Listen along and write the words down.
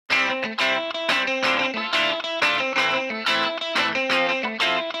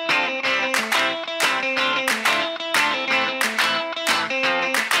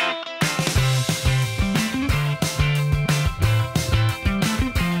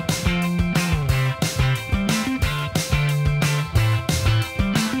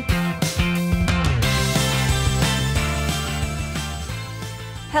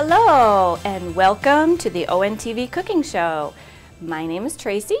Hello and welcome to the ONTV cooking show. My name is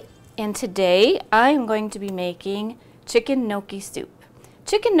Tracy and today I am going to be making chicken gnocchi soup.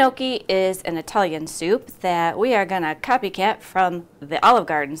 Chicken gnocchi is an Italian soup that we are going to copycat from the Olive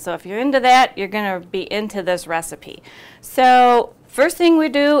Garden. So if you're into that, you're going to be into this recipe. So first thing we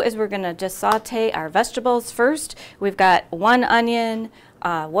do is we're going to just saute our vegetables first. We've got 1 onion,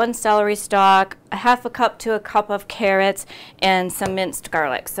 1 celery stalk, a half a cup to a cup of carrots, and some minced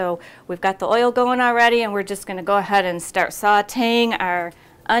garlic. So we've got the oil going already, and we're just going to go ahead and start sauteing our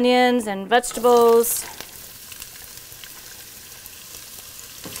onions and vegetables.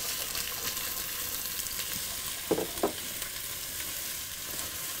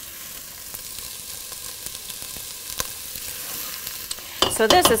 So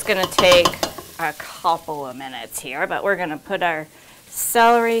this is going to take a couple of minutes here, but we're going to put our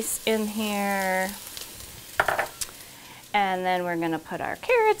celery in here, and then we're going to put our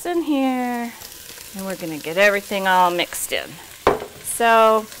carrots in here, and we're going to get everything all mixed in.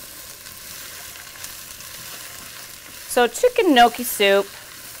 So chicken gnocchi soup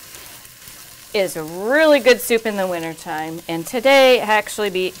is a really good soup in the wintertime, and today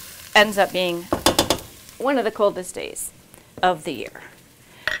actually ends up being one of the coldest days of the year.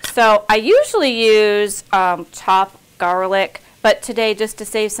 So I usually use chopped garlic, but today, just to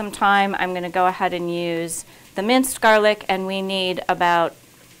save some time, I'm going to go ahead and use the minced garlic, and we need about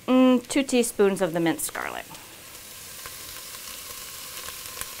 2 teaspoons of the minced garlic.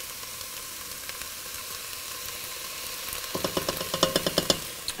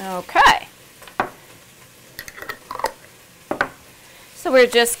 Okay. So we're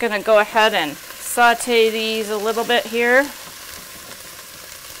just going to go ahead and saute these a little bit here.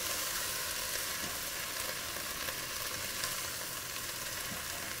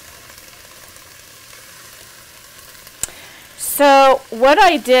 So what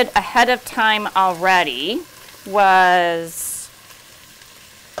I did ahead of time already was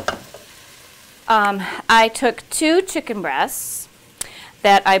I took 2 chicken breasts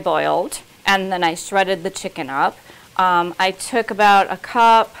that I boiled, and then I shredded the chicken up. I took about a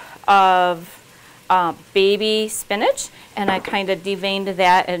cup of baby spinach, and I kind of deveined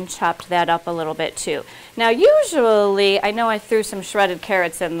that and chopped that up a little bit too. Now usually, I know I threw some shredded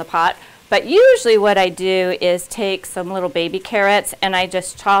carrots in the pot, but usually what I do is take some little baby carrots and I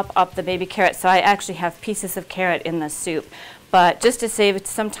just chop up the baby carrots, so I actually have pieces of carrot in the soup. But just to save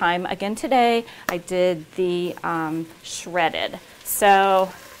some time, again today, I did the shredded.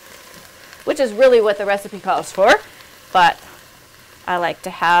 So, which is really what the recipe calls for, but I like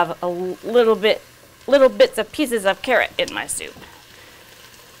to have a little bits of pieces of carrot in my soup.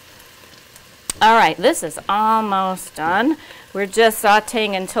 All right, this is almost done. We're just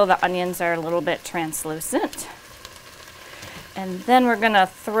sauteing until the onions are a little bit translucent. And then we're going to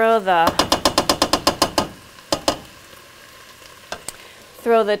throw the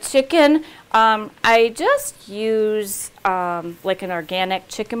chicken. I just use like an organic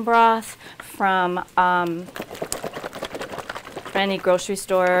chicken broth from any grocery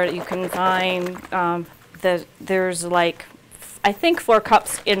store you can find. There's like, I think 4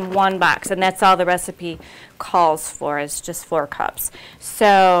 cups in 1 box, and that's all the recipe calls for, is just 4 cups.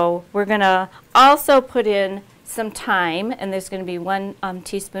 So we're going to also put in some thyme, and there's going to be 1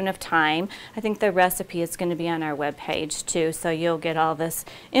 teaspoon of thyme. I think the recipe is going to be on our webpage too, so you'll get all this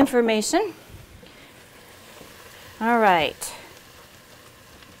information. All right.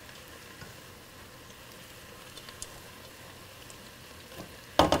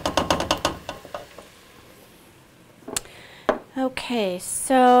 Okay,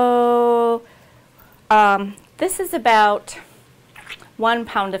 so this is about 1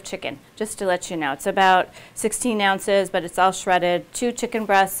 pound of chicken, just to let you know. It's about 16 ounces, but it's all shredded. 2 chicken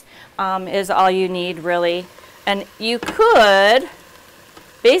breasts is all you need, really. And you could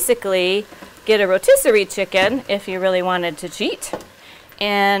basically get a rotisserie chicken if you really wanted to cheat,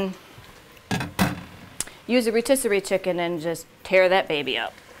 and use a rotisserie chicken and just tear that baby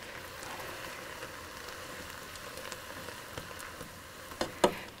up.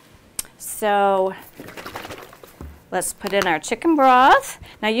 So let's put in our chicken broth.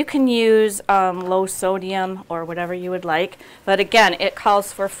 Now you can use low sodium or whatever you would like, but again, it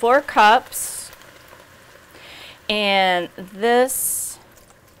calls for 4 cups, and this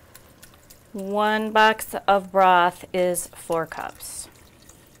 1 box of broth is 4 cups.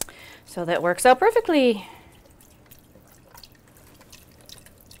 So that works out perfectly.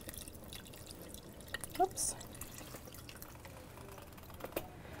 Oops.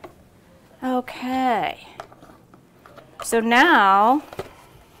 Okay, so now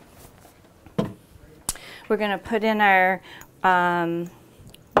we're going to put in our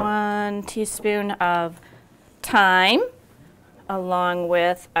 1 teaspoon of thyme along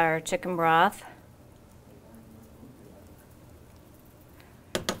with our chicken broth.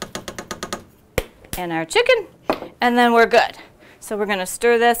 And our chicken, and then we're good. So we're going to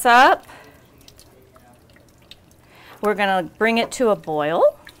stir this up. We're going to bring it to a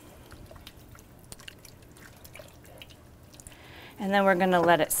boil. And then we're going to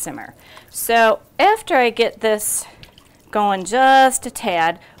let it simmer. So after I get this going just a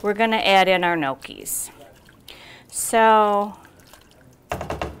tad, we're going to add in our gnocchis. So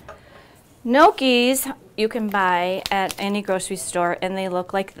gnocchis you can buy at any grocery store, and they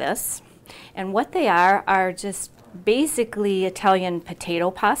look like this. And what they are just basically Italian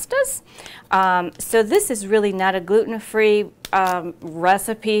potato pastas. So this is really not a gluten-free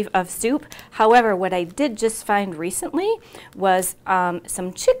recipe of soup. However, what I did just find recently was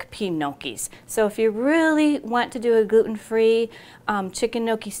some chickpea gnocchis. So if you really want to do a gluten-free chicken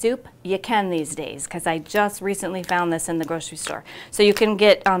gnocchi soup, you can these days, because I just recently found this in the grocery store. So you can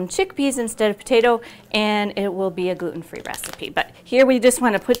get chickpeas instead of potato, and it will be a gluten-free recipe. But here we just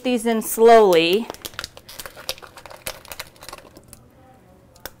want to put these in slowly.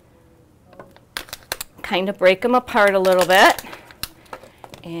 Kind of break them apart a little bit,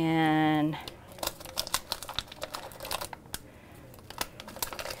 and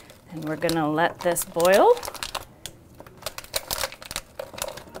we're going to let this boil.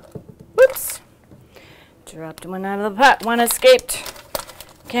 Whoops, dropped one out of the pot, one escaped.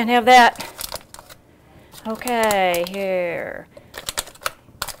 Can't have that. Okay, here.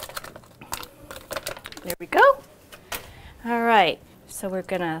 There we go. All right, so we're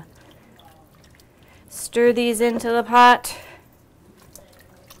going to stir these into the pot.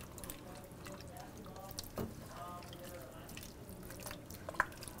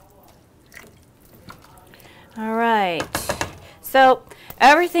 All right, so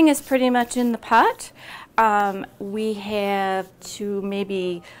everything is pretty much in the pot. We have to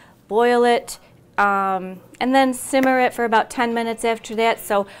maybe boil it and then simmer it for about 10 minutes after that.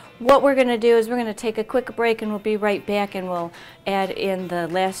 So what we're going to do is we're going to take a quick break, and we'll be right back, and we'll add in the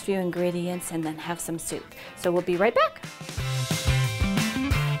last few ingredients and then have some soup. So we'll be right back.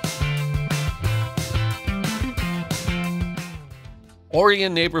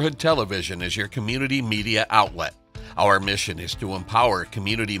 Orion Neighborhood Television is your community media outlet. Our mission is to empower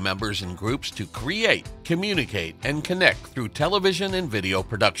community members and groups to create, communicate, and connect through television and video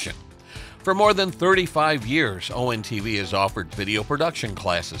production. For more than 35 years, ONTV has offered video production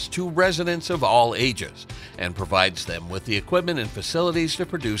classes to residents of all ages and provides them with the equipment and facilities to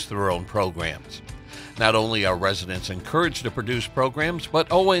produce their own programs. Not only are residents encouraged to produce programs, but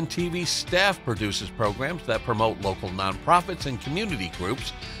ONTV staff produces programs that promote local nonprofits and community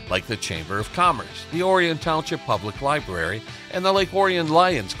groups like the Chamber of Commerce, the Orion Township Public Library, and the Lake Orion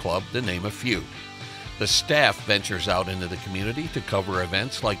Lions Club, to name a few. The staff ventures out into the community to cover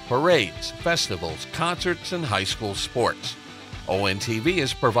events like parades, festivals, concerts, and high school sports. ONTV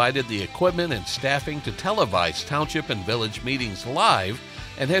has provided the equipment and staffing to televise township and village meetings live,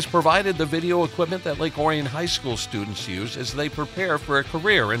 and has provided the video equipment that Lake Orion High School students use as they prepare for a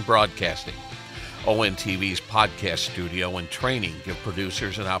career in broadcasting. ONTV's podcast studio and training give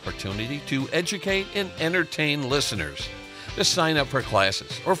producers an opportunity to educate and entertain listeners. To sign up for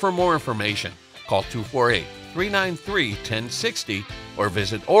classes or for more information, call 248-393-1060 or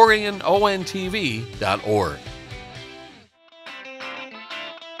visit orionontv.org.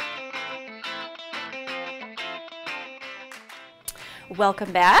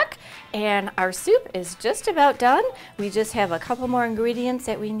 Welcome back, and our soup is just about done. We just have a couple more ingredients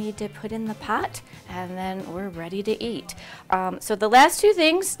that we need to put in the pot, and then we're ready to eat. So the last two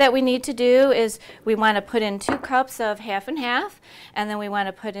things that we need to do is we want to put in 2 cups of half and half, and then we want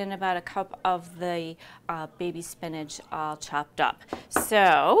to put in about a cup of the baby spinach all chopped up.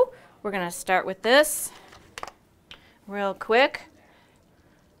 So we're going to start with this real quick.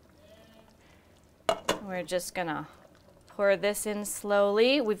 We're just going to pour this in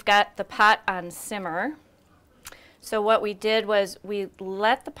slowly. We've got the pot on simmer. So what we did was we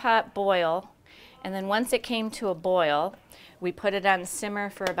let the pot boil, and then once it came to a boil, we put it on simmer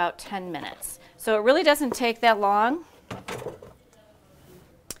for about 10 minutes. So it really doesn't take that long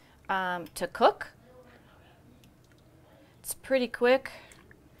to cook. It's pretty quick,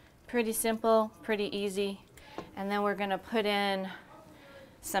 pretty simple, pretty easy. And then we're going to put in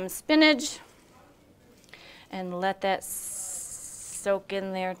some spinach and let that soak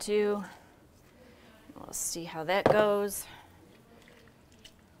in there too. We'll see how that goes.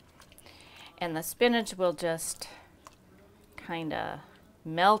 And the spinach will just kind of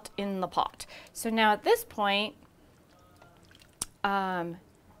melt in the pot. So now at this point,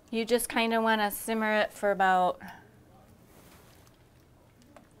 You just kind of want to simmer it for about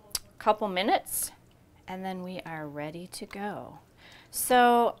a couple minutes, and then we are ready to go.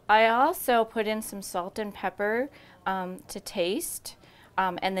 So I also put in some salt and pepper to taste,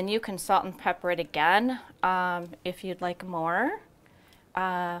 and then you can salt and pepper it again if you'd like more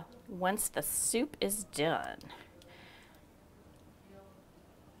once the soup is done.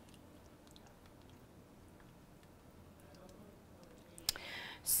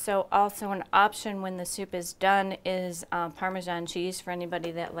 So also an option when the soup is done is Parmesan cheese for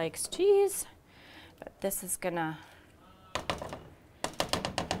anybody that likes cheese. But this is gonna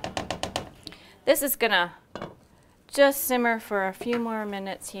just simmer for a few more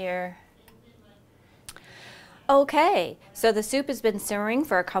minutes here. Okay, so the soup has been simmering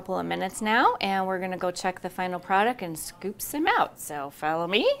for a couple of minutes now, and we're gonna go check the final product and scoop some out. So follow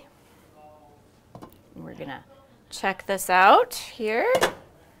me. We're gonna check this out here.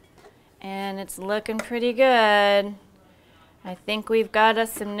 And it's looking pretty good. I think we've got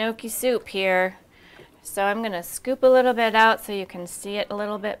us some gnocchi soup here. So I'm gonna scoop a little bit out so you can see it a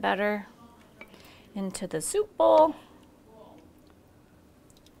little bit better into the soup bowl.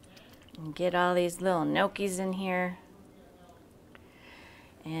 And get all these little gnocchis in here.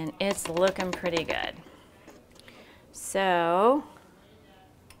 And it's looking pretty good. So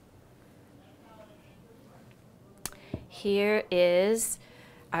here is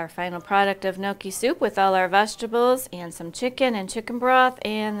our final product of gnocchi soup with all our vegetables and some chicken and chicken broth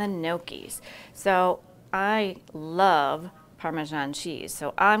and the gnocchis. So I love Parmesan cheese,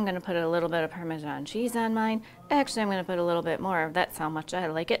 so I'm going to put a little bit of Parmesan cheese on mine. Actually, I'm going to put a little bit more. That's how much I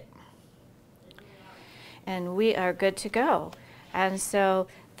like it. And we are good to go. And so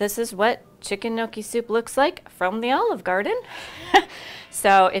this is what chicken gnocchi soup looks like from the Olive Garden.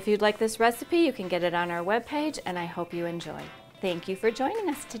 So if you'd like this recipe, you can get it on our webpage, and I hope you enjoy. Thank you for joining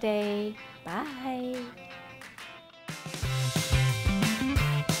us today. Bye.